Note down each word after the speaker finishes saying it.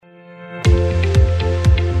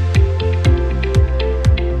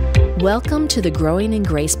Welcome to the Growing in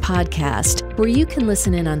Grace podcast, where you can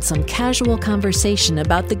listen in on some casual conversation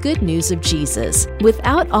about the good news of Jesus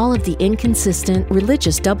without all of the inconsistent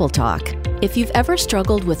religious double talk. If you've ever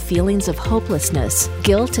struggled with feelings of hopelessness,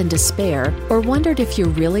 guilt, and despair, or wondered if you're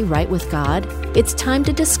really right with God, it's time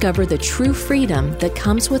to discover the true freedom that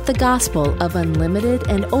comes with the gospel of unlimited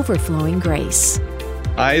and overflowing grace.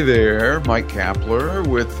 Hi there, Mike Kapler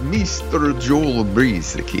with Mr. Joel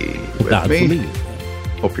Brisicki with That's me.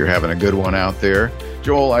 Hope you're having a good one out there.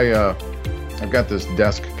 Joel, I've got this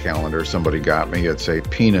desk calendar somebody got me. It's a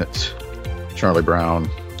Peanuts Charlie Brown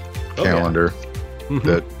calendar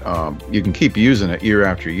that you can keep using it year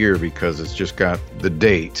after year because it's just got the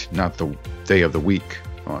date, not the day of the week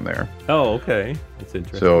on there. Oh, okay. That's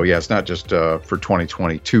interesting. So, yeah, it's not just for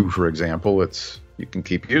 2022, for example. You can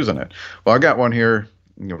keep using it. Well, I got one here.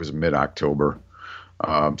 It was mid-October.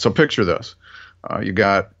 So picture this. You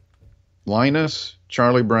got Linus,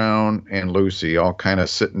 Charlie Brown, and Lucy all kind of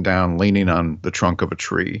sitting down, leaning on the trunk of a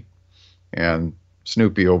tree. And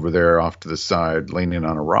Snoopy over there off to the side, leaning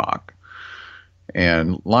on a rock.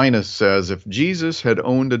 And Linus says, if Jesus had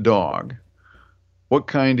owned a dog, what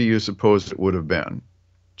kind do you suppose it would have been?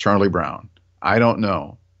 Charlie Brown, I don't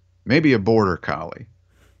know. Maybe a border collie.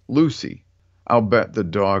 Lucy, I'll bet the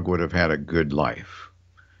dog would have had a good life.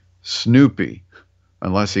 Snoopy,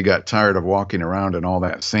 unless he got tired of walking around in all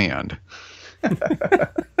that sand.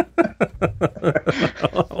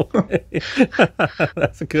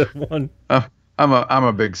 That's a good one. I'm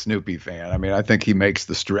a big Snoopy fan. I mean, I think he makes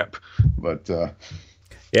the strip. But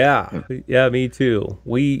yeah, me too.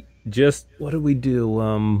 We just what did we do?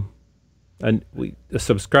 And we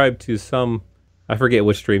subscribed to some. I forget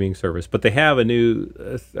which streaming service, but they have a new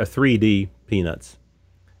 3D Peanuts.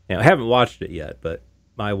 And I haven't watched it yet, but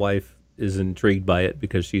my wife is intrigued by it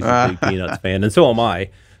because she's a big Peanuts fan, and so am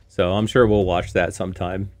I. So I'm sure we'll watch that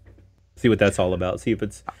sometime. See what that's all about. See if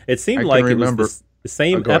it seemed like it was the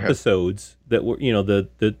same episodes that were, the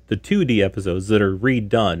 2D episodes that are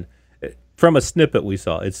redone. From a snippet we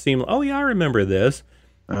saw, it seemed, oh yeah, I remember this,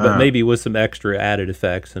 but maybe with some extra added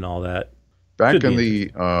effects and all that. Back in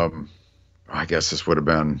the, I guess this would have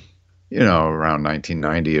been, around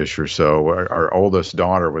 1990-ish or so. Our oldest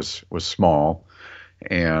daughter was small,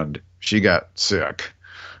 and she got sick,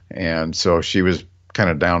 and so she was kind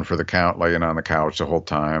of down for the count, laying on the couch the whole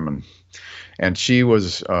time, and she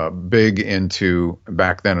was big into,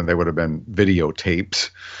 back then they would have been videotapes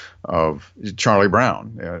of Charlie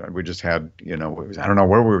Brown. We just had, I don't know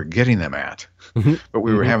where we were getting them at, but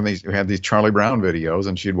we were having we had these Charlie Brown videos,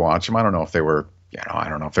 and she'd watch them. I don't know if they were, I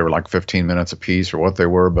don't know if they were like 15 minutes a piece or what they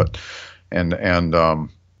were, but and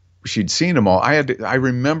she'd seen them all. I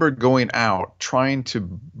remember going out trying to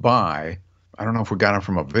buy. I don't know if we got them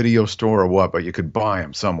from a video store or what, but you could buy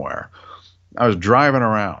them somewhere. I was driving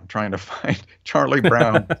around trying to find Charlie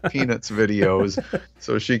Brown Peanuts videos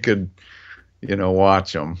so she could,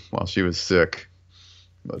 watch them while she was sick.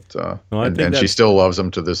 But and she still loves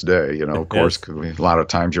them to this day. Of course, 'cause a lot of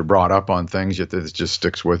times you're brought up on things it just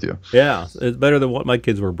sticks with you. Yeah, it's better than what my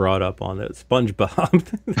kids were brought up on. That SpongeBob.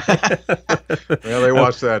 Well, they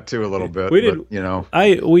watched that too a little bit. We did. But,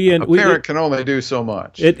 a parent can only do so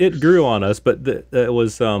much. It grew on us, but it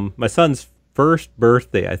was my son's first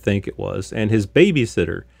birthday, I think it was, and his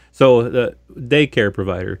babysitter. So the daycare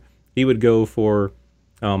provider, he would go for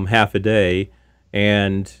half a day,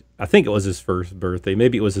 and I think it was his first birthday.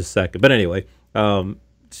 Maybe it was his second. But anyway,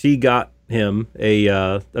 she got him a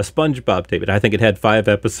SpongeBob tape. I think it had 5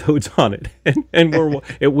 episodes on it. And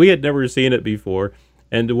we had never seen it before.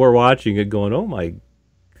 And we're watching it going, oh, my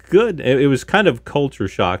good. It was kind of culture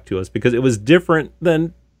shock to us because it was different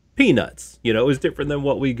than Peanuts. It was different than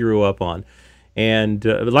what we grew up on. And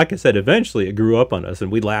like I said, eventually it grew up on us.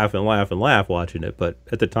 And we'd laugh and laugh and laugh watching it. But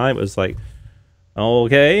at the time, it was like,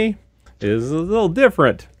 okay, it's a little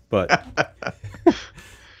different. But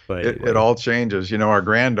anyway. It all changes. Our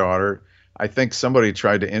granddaughter, I think somebody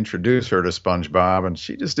tried to introduce her to SpongeBob, and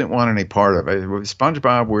she just didn't want any part of it.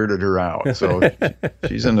 SpongeBob weirded her out, so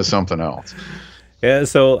she's into something else. Yeah,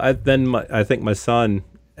 so I think my son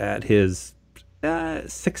at his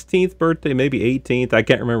 16th birthday, maybe 18th, I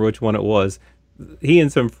can't remember which one it was, he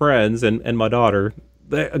and some friends and my daughter,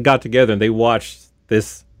 they got together and they watched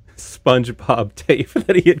this SpongeBob tape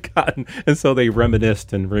that he had gotten, and so they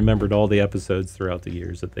reminisced and remembered all the episodes throughout the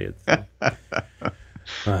years that they had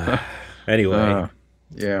seen. Anyway,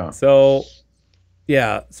 yeah. So,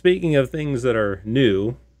 yeah. Speaking of things that are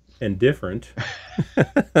new and different,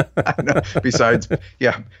 I know. Besides,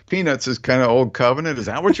 Peanuts is kind of old covenant. Is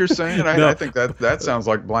that what you're saying? I think that sounds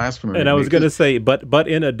like blasphemy. And I was going to say, but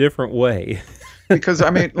in a different way. Because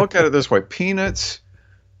look at it this way: Peanuts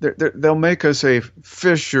they'll make us a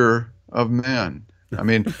fisher of men. I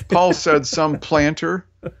mean, Paul said some planter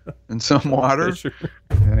and some water. Fisher.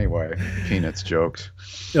 Anyway, peanuts jokes.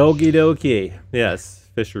 Okie dokie. Yes,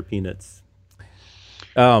 Fisher peanuts.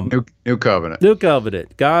 New covenant. New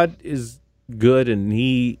covenant. God is good, and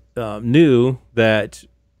he knew that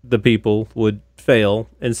the people would fail.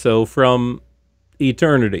 And so from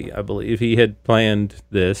eternity, I believe, he had planned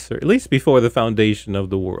this, or at least before the foundation of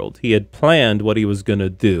the world. He had planned what he was going to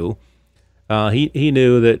do. He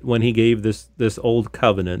knew that when he gave this old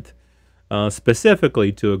covenant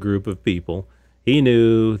specifically to a group of people, he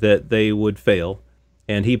knew that they would fail.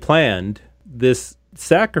 And he planned this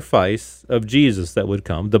sacrifice of Jesus that would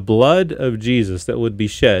come, the blood of Jesus that would be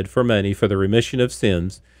shed for many for the remission of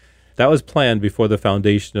sins. That was planned before the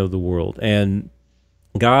foundation of the world. And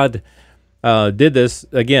God did this,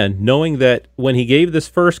 again, knowing that when he gave this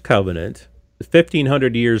first covenant,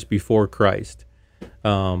 1,500 years before Christ,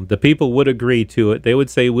 the people would agree to it. They would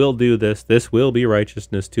say, we'll do this. This will be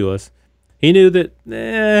righteousness to us. He knew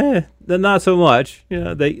that not so much. You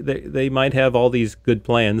know, they might have all these good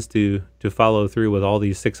plans to follow through with all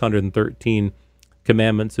these 613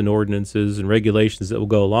 commandments and ordinances and regulations that will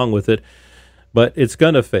go along with it. But it's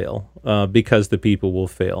going to fail because the people will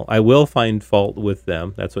fail. I will find fault with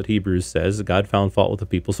them. That's what Hebrews says. God found fault with the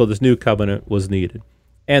people. So this new covenant was needed.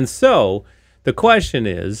 And so the question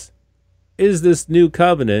is this new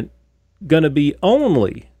covenant going to be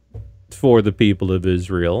only for the people of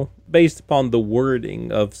Israel based upon the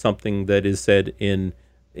wording of something that is said in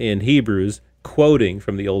Hebrews, quoting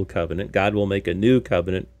from the Old Covenant? God will make a new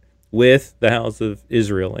covenant with the house of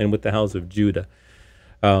Israel and with the house of Judah.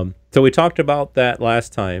 So we talked about that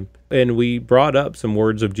last time, and we brought up some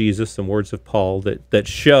words of Jesus, some words of Paul that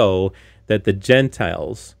show that the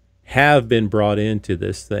Gentiles have been brought into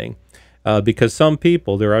this thing. Because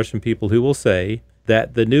there are some people who will say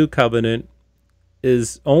that the new covenant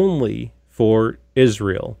is only for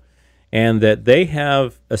Israel, and that they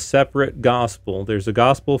have a separate gospel. There's a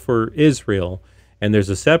gospel for Israel, and there's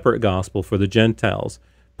a separate gospel for the Gentiles.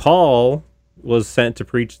 Paul was sent to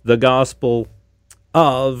preach the gospel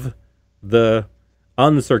of the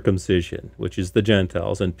uncircumcision, which is the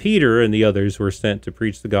Gentiles, and Peter and the others were sent to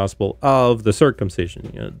preach the gospel of the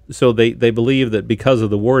circumcision. You know, so they believe that because of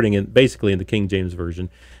the wording, and basically in the King James Version,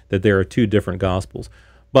 that there are two different gospels.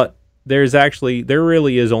 But there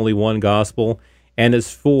really is only one gospel, and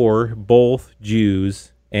it's for both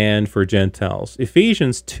Jews and for Gentiles.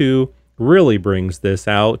 Ephesians 2 really brings this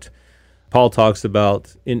out. Paul talks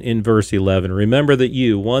about in verse 11, remember that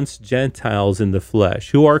you, once Gentiles in the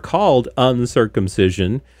flesh, who are called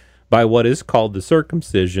uncircumcision by what is called the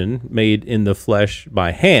circumcision made in the flesh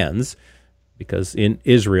by hands, because in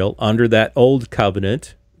Israel, under that old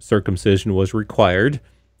covenant, circumcision was required,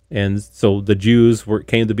 and so the Jews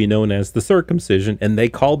came to be known as the circumcision, and they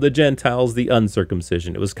called the Gentiles the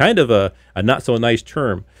uncircumcision. It was kind of a not so nice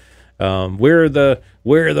term. We're the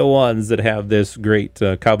ones that have this great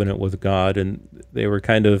covenant with God, and they were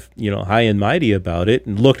kind of high and mighty about it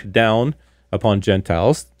and looked down upon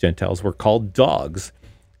Gentiles. Gentiles were called dogs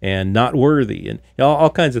and not worthy, and all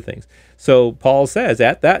kinds of things. So Paul says,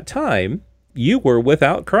 at that time you were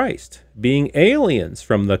without Christ, being aliens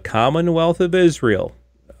from the commonwealth of Israel.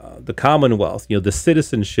 The commonwealth, the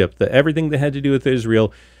citizenship, everything that had to do with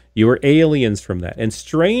Israel, you were aliens from that, and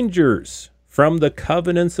strangers from the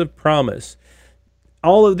covenants of promise.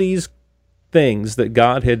 All of these things that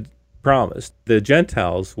God had promised, the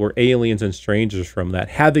Gentiles were aliens and strangers from that,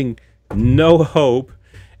 having no hope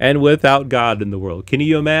and without God in the world. Can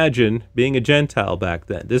you imagine being a Gentile back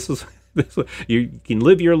then? This you can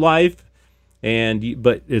live your life,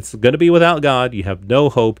 but it's going to be without God. You have no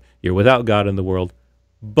hope. You're without God in the world.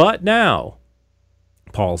 But now,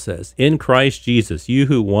 Paul says, in Christ Jesus, you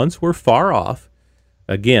who once were far off,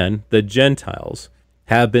 again, the Gentiles,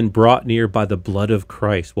 have been brought near by the blood of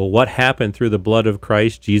Christ. Well, what happened through the blood of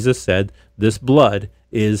Christ? Jesus said, this blood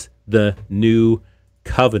is the new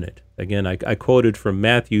covenant. Again, I quoted from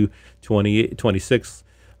Matthew 26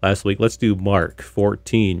 last week. Let's do Mark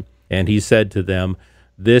 14. And he said to them,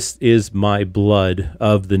 this is my blood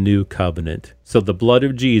of the new covenant. So the blood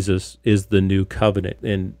of Jesus is the new covenant.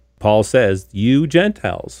 And Paul says, you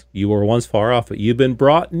Gentiles, you were once far off, but you've been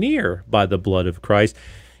brought near by the blood of Christ.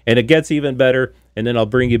 And it gets even better, and then I'll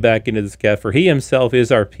bring you back into this, for he himself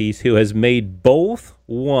is our peace, who has made both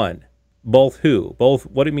one. Both who? Both,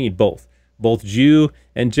 what do you mean both? Both Jew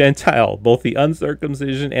and Gentile, both the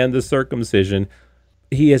uncircumcision and the circumcision.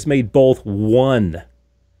 He has made both one.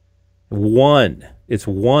 One. It's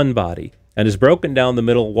one body. and has broken down the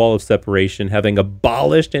middle wall of separation, having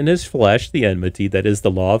abolished in his flesh the enmity, that is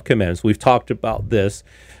the law of commandments. We've talked about this,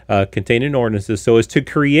 contained in ordinances, so as to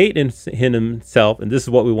create in himself, and this is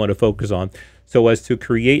what we want to focus on, so as to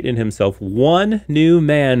create in himself one new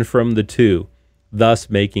man from the two, thus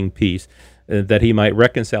making peace, that he might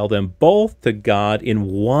reconcile them both to God in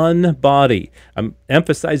one body. I'm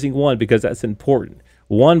emphasizing one because that's important.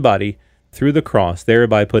 One body through the cross,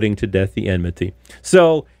 thereby putting to death the enmity.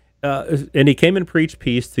 So, and he came and preached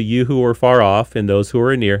peace to you who are far off and those who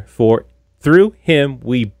are near, for through him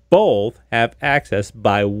we both have access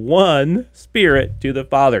by one Spirit to the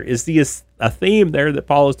Father. Is a theme there that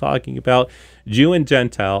Paul is talking about? Jew and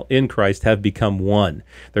Gentile in Christ have become one.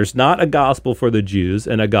 There's not a gospel for the Jews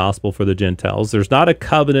and a gospel for the Gentiles. There's not a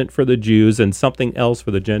covenant for the Jews and something else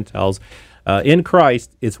for the Gentiles. In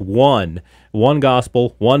Christ, it's one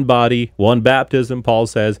gospel, one body, one baptism. Paul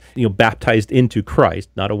says, baptized into Christ,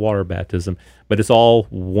 not a water baptism, but it's all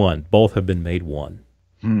one. Both have been made one.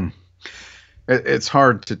 It's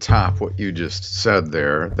hard to top what you just said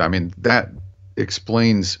there. I mean, that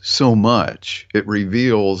explains so much. It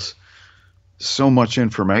reveals so much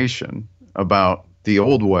information about the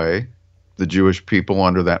old way, the Jewish people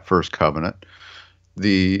under that first covenant,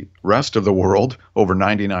 the rest of the world, over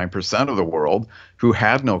 99% of the world, who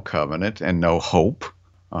had no covenant and no hope.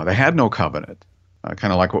 They had no covenant.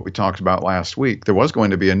 Kind of like what we talked about last week. There was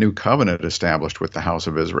going to be a new covenant established with the house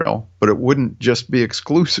of Israel, but it wouldn't just be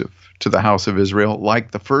exclusive to the house of Israel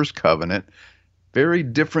like the first covenant. Very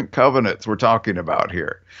different covenants we're talking about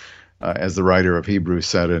here, as the writer of Hebrews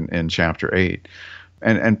said in chapter 8.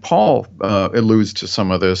 And Paul alludes to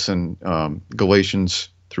some of this in Galatians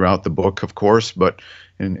throughout the book, of course, but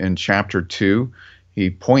in chapter 2, he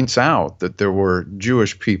points out that there were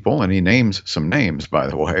Jewish people, and he names some names, by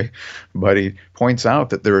the way, but he points out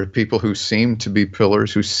that there are people who seemed to be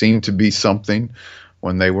pillars, who seemed to be something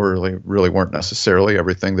when they really weren't necessarily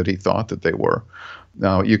everything that he thought that they were.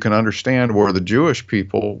 Now, you can understand where the Jewish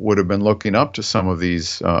people would have been looking up to some of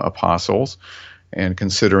these apostles and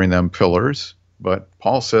considering them pillars, but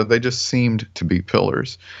Paul said they just seemed to be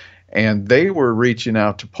pillars. And they were reaching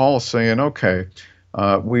out to Paul saying, okay,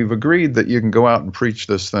 we've agreed that you can go out and preach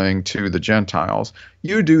this thing to the Gentiles.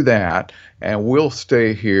 You do that, and we'll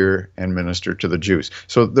stay here and minister to the Jews.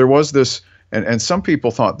 So there was this, and some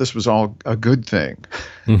people thought this was all a good thing.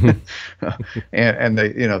 Mm-hmm. and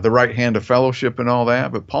they, the right hand of fellowship and all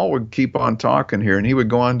that. But Paul would keep on talking here, and he would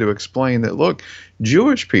go on to explain that, look,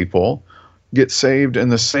 Jewish people get saved in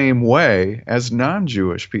the same way as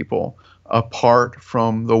non-Jewish people, apart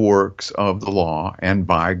from the works of the law and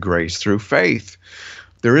by grace through faith.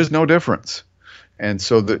 There is no difference. And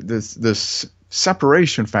so this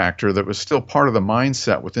separation factor that was still part of the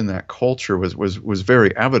mindset within that culture was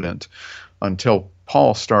very evident until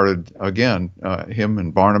Paul started, again, him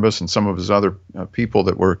and Barnabas and some of his other people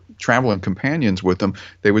that were traveling companions with him,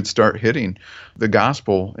 they would start hitting the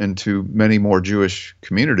gospel into many more Jewish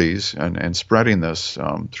communities and spreading this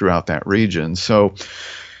throughout that region. So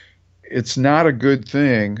it's not a good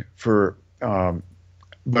thing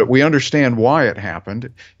but we understand why it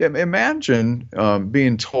happened. Imagine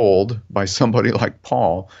being told by somebody like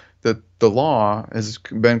Paul that the law has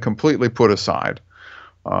been completely put aside.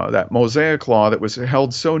 That Mosaic law that was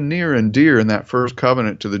held so near and dear in that first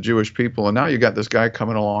covenant to the Jewish people, and now you got this guy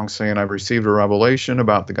coming along saying, I've received a revelation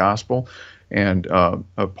about the gospel, and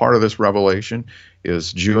a part of this revelation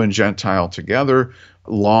is Jew and Gentile together,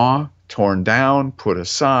 law torn down, put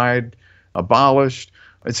aside, abolished,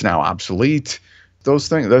 it's now obsolete. Those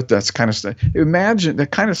things, that's kind of stuff. Imagine the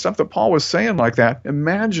kind of stuff that Paul was saying like that.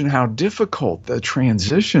 Imagine how difficult the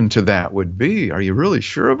transition to that would be. Are you really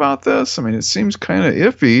sure about this? I mean, it seems kind of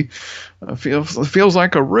iffy. Feels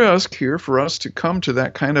like a risk here for us to come to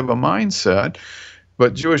that kind of a mindset.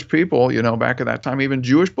 But Jewish people, back at that time, even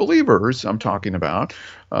Jewish believers I'm talking about,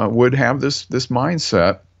 would have this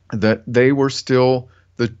mindset that they were still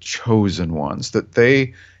the chosen ones, that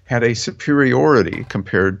they had a superiority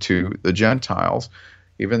compared to the Gentiles,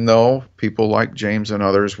 even though people like James and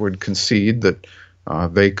others would concede that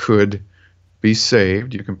they could be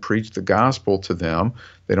saved. You can preach the gospel to them.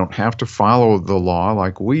 They don't have to follow the law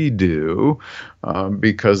like we do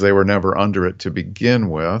because they were never under it to begin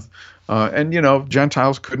with. And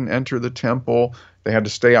Gentiles couldn't enter the temple. They had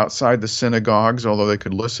to stay outside the synagogues, although they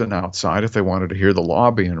could listen outside if they wanted to hear the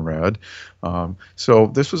law being read.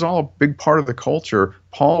 So this was all a big part of the culture.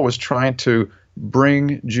 Paul was trying to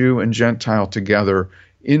bring Jew and Gentile together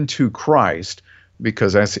into Christ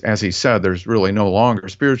because, as he said, there's really no longer,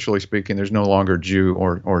 spiritually speaking, there's no longer Jew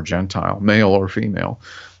or Gentile, male or female.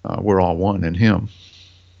 We're all one in him.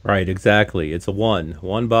 Right, exactly. It's a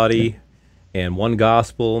one body. and one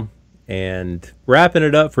gospel. And wrapping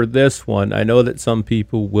it up for this one, I know that some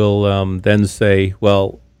people will then say,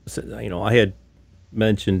 well, I had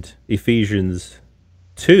mentioned Ephesians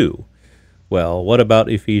 2. Well, what about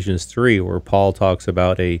Ephesians 3, where Paul talks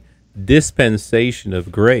about a dispensation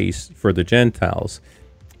of grace for the Gentiles?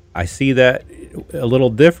 I see that a little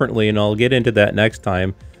differently, and I'll get into that next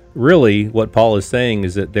time. Really, what Paul is saying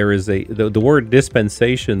is that there is the word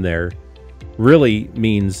dispensation there really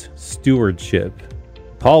means stewardship.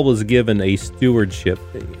 Paul was given a stewardship.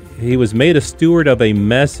 He was made a steward of a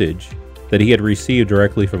message that he had received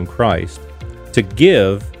directly from Christ to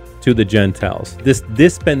give to the Gentiles. This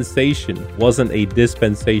dispensation wasn't a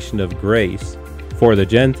dispensation of grace for the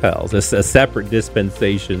Gentiles. It's a separate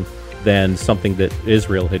dispensation than something that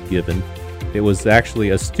Israel had given. It was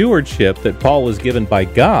actually a stewardship that Paul was given by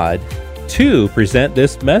God to present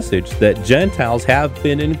this message that Gentiles have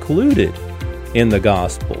been included in the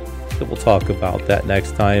gospel. So we'll talk about that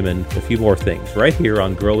next time and a few more things right here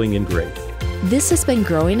on Growing in Grace. This has been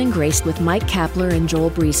Growing in Grace with Mike Kapler and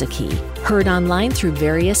Joel Brieseke, heard online through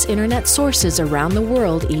various internet sources around the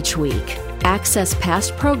world each week. Access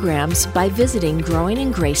past programs by visiting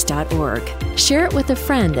growingingrace.org. Share it with a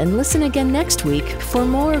friend and listen again next week for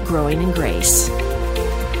more Growing in Grace.